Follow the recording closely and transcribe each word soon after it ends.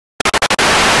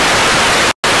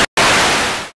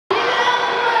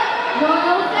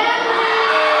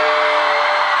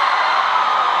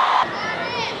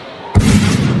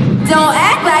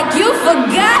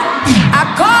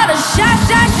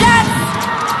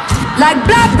like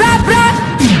blah blah blah.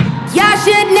 Y'all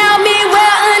should know me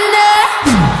well enough.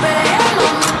 Better have my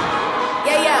money.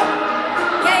 Yeah, yeah,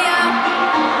 yeah, yeah.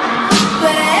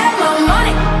 Better have my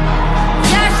money.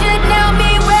 Y'all should know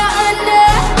me well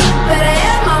enough. Better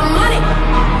have my money.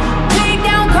 Please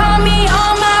don't call me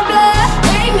on my blood.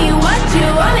 Pay me what you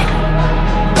want it.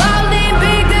 Ballin'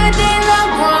 bigger than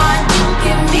LeBron.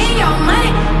 Give me your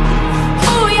money.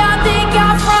 Who y'all think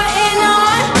y'all frontin'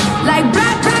 on? Like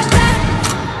blah blah blah.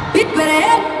 It better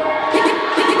have.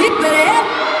 It better have.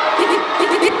 It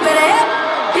better have.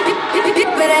 It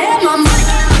better have my money.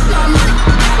 My money.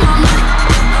 My money. My money.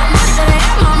 Better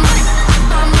have my money.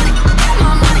 My money.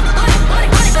 My money. Money.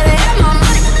 Better have my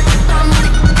money. My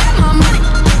money. My money.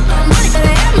 My money.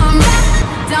 Better have my money.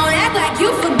 Don't act like you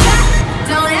forgot.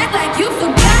 Don't act like you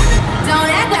forgot. Don't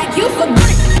act like you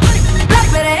forgot.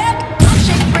 Better have.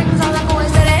 Shake brings all the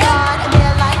boys to the yard and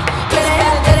they're like, it's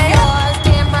better than yours,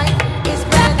 damn right, it's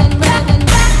better than that.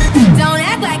 Don't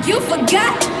act like you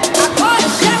forgot. I call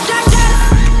it shot, shot, shot.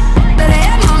 Better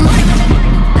have my money.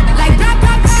 Like drop,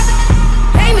 drop, drop.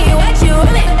 Pay me what you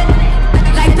want it.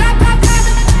 Like drop, drop, drop.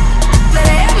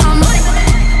 Better have my money.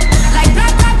 Like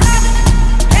drop, drop, drop.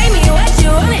 Pay me what you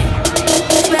want it.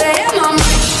 Better have my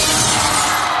money.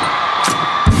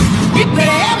 Better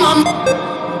have my money.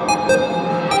 Don't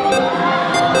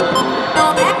act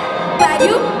like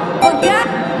you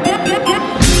forgot.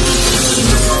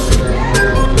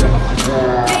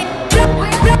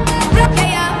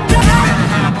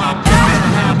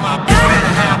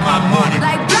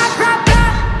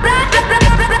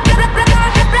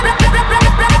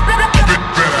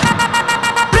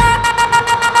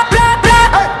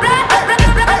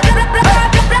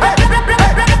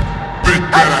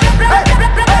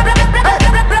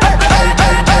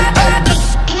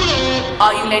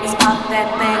 All you ladies pop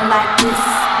that thing like this.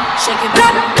 Shake it,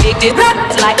 big this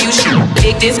like you shoot.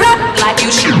 Big this like you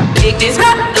shoot. Big this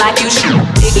like you shoot.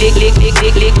 Lick, lick, lick,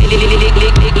 lick, lick, lick, lick, lick,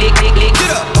 lick, lick, lick, lick, lick.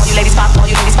 All you ladies pop, all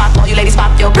you ladies pop, all you ladies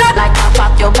pop your like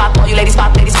pop your pop. All you ladies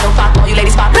pop, ladies still pop. All you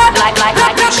ladies pop like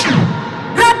you shoot.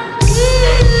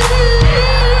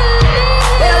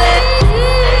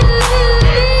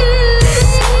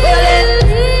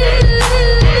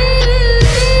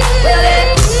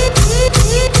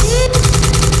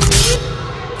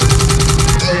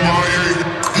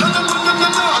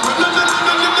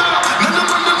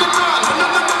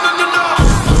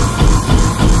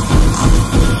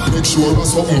 Sure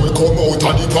something we come out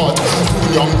of the pot.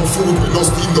 Young food we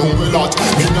lost in down the lot.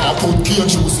 Me nah put cane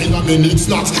juice in a minute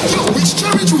snacks. Yo, which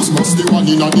cherry juice must the one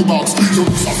in a the box? You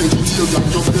use a vegetarian,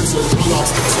 you get self relax.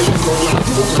 So you go like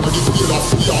you open the tail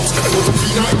of the ox. But if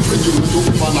you night when you do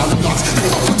man and relax.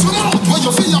 Put your mouth where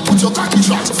you feel, put your cocky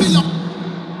shots. Feel up.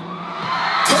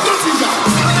 Tell the finger.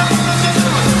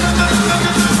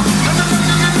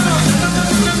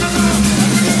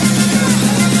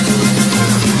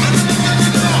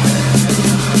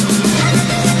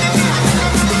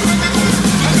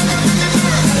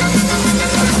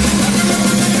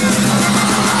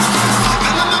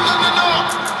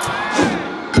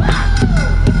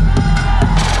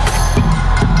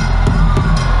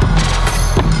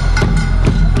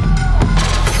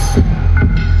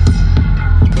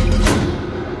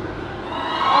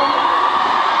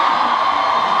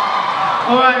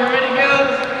 Alright, ready,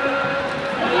 girls?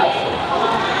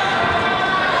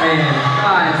 And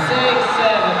 5, 6,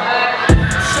 7, 8.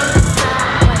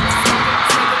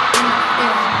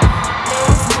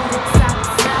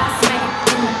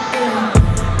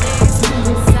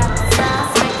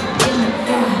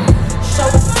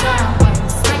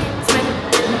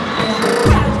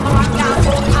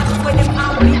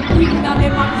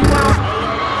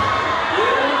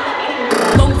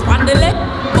 Bounce on the left,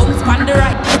 bounce on the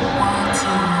right.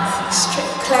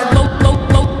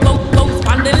 Bounce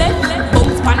on the left,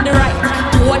 bounce on the right.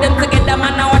 Two of them together,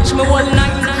 man, I watch me all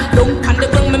night. Don't on the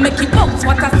ground, me make you bounce,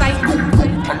 what a sight.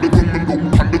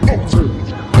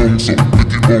 Bounce up,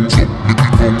 make it bounce up, make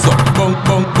it bounce up.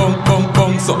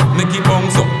 Bounce up, make it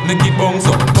bounce up, make it bounce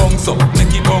up, bounce up,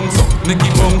 make it bounce up, make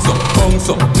it bounce up, bounce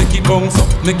up, make it bounce up,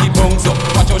 make it bounce up.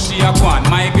 Watch how she a gwan,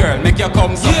 my girl, make your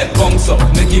comes up. Bounce up,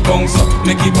 make it bounce up,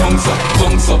 make it bounce up,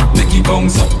 bounce up, make it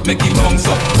bounce up, make it bounce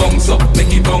up, bounce up,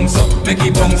 make it bounce up, make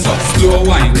it bounce up. Slow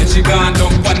wine, then she gone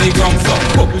down on the ground up.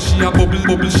 Bubble she a bubble,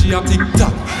 bubble she a tick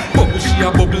tock. Bubble she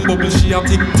a bubble, bubble she a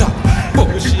tick tock.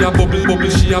 Bubble she a bubble, bubble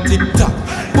she a tick tock.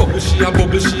 Bubble she a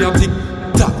bubble, she a tick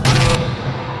tock.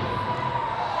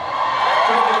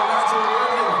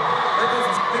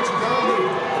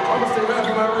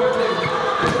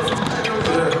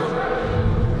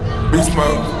 Beast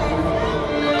mode.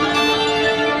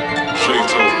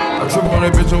 I trip on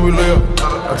that bitch when we lay up.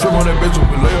 I trip on that bitch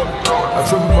when we lay up. I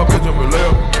trip with my bitch when we lay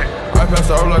up. I pass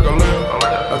out like a layup.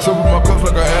 I trip with my cups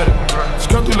like I had it. She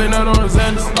come through late night on the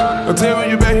Xanax. I'll tell you when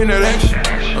you back in that action.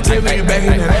 I'll tell you when you back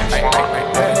in that action.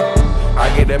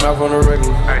 I get that mouth on the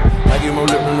regular. I get more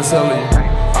lip than the cellular.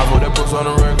 I put that puss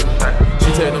on the regular.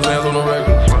 She take them hands on the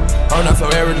regular. I'm not so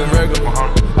average and regular.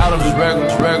 I don't just regular,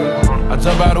 regular. I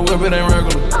jump out the whip, it ain't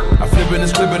regular. I flip in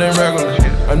this clip, it ain't regular.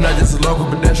 I'm not just a local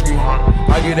pedestrian.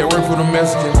 I get that work for the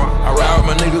Mexicans. I ride with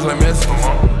my niggas like Mexicans.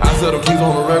 I sell them keys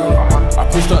on the regular. I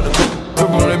pushed out the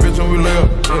trip on that bitch when we lay up.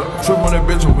 Yeah. Trip on that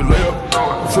bitch when we lay up.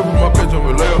 Trip on my bitch when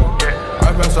we lay up.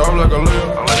 I pass out like a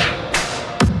layup.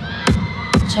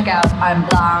 Check out, I'm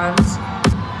blonde,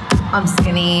 I'm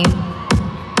skinny,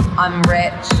 I'm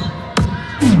rich,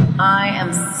 I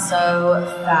am so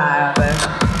fab.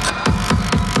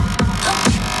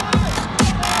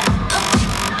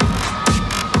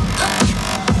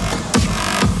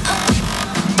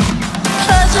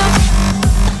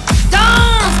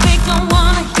 Don't speak, don't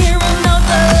wanna hear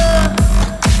another.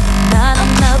 Not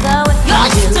another with your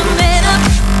estimate up.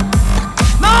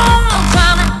 More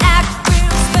trying to act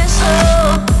real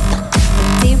special.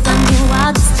 But deep down you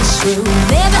are just as true.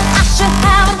 Maybe I should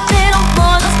have a little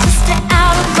more just to stay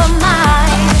out of my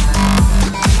mind.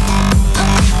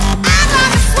 Act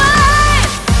like a swine,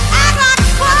 act like a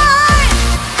swine,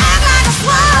 act like a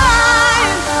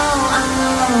swine.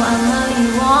 I know you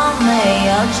want me.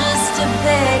 You're just a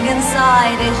pig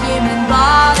inside a human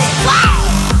body.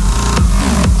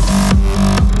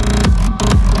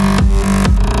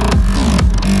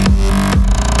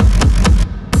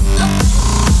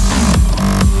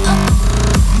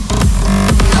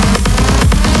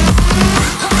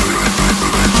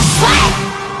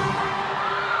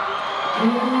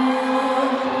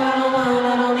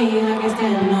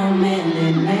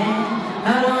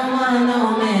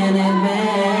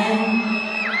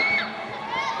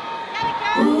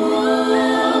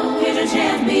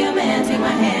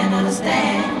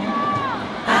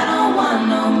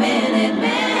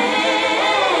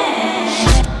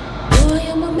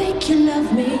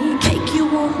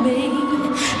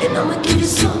 And I'ma give you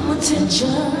some attention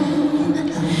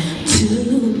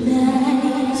tonight.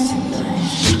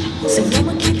 So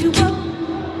I'ma keep you up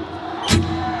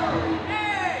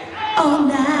all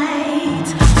night.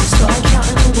 Start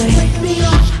counting away. Wake me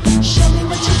up, show me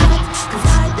what you got, 'cause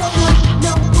I don't want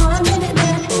no 1 minute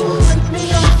man. Wake me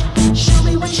up, show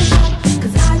me what you got,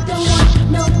 'cause I don't want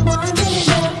no 1 minute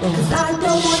man. 'Cause I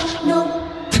don't want no.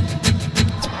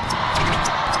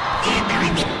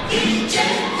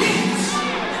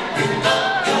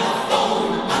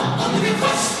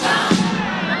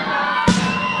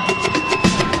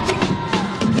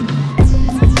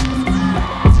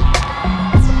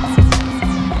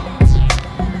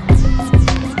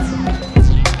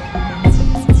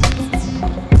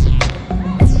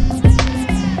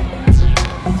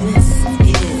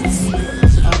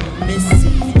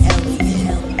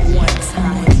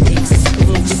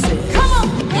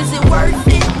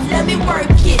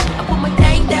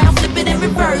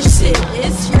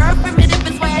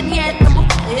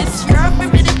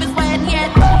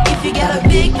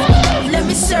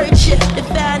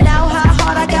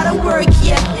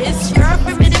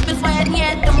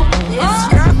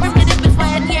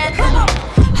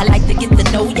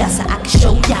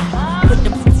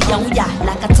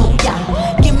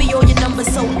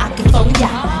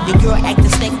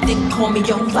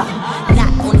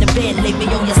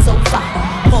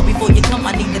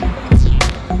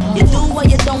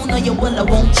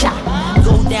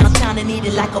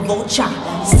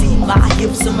 See my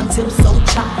hips and my tips so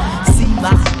chop. See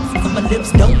my and my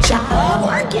lips don't chop.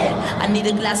 Work it. I need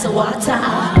a glass of water.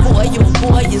 Boy, oh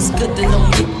boy, it's good to know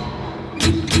you.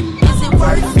 Is it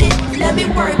worth it? Let me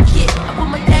work it. I put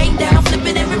my thing down, flip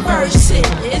it and reverse it.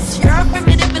 It's your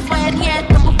primitive, it's why I need.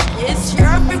 It's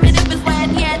your primitive, it's why I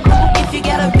need. If you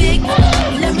got a big,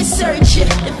 let me search it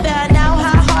and find out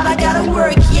how hard I gotta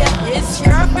work. Yeah, it's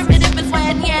your primitive, it's why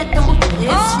I need.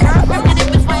 It's your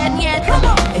primitive, it's why I need.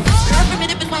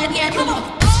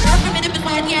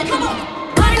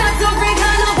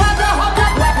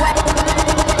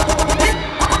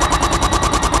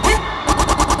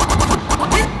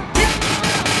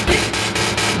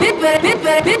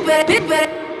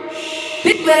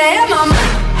 Bit better, mama.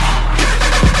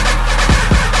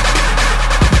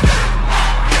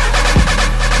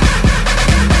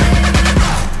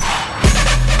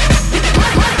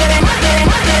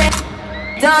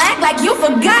 Don't act like you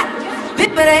forgot.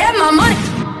 Bit better have my money.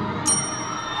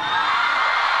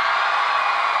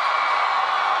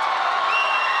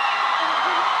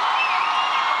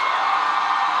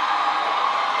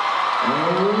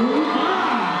 Oh.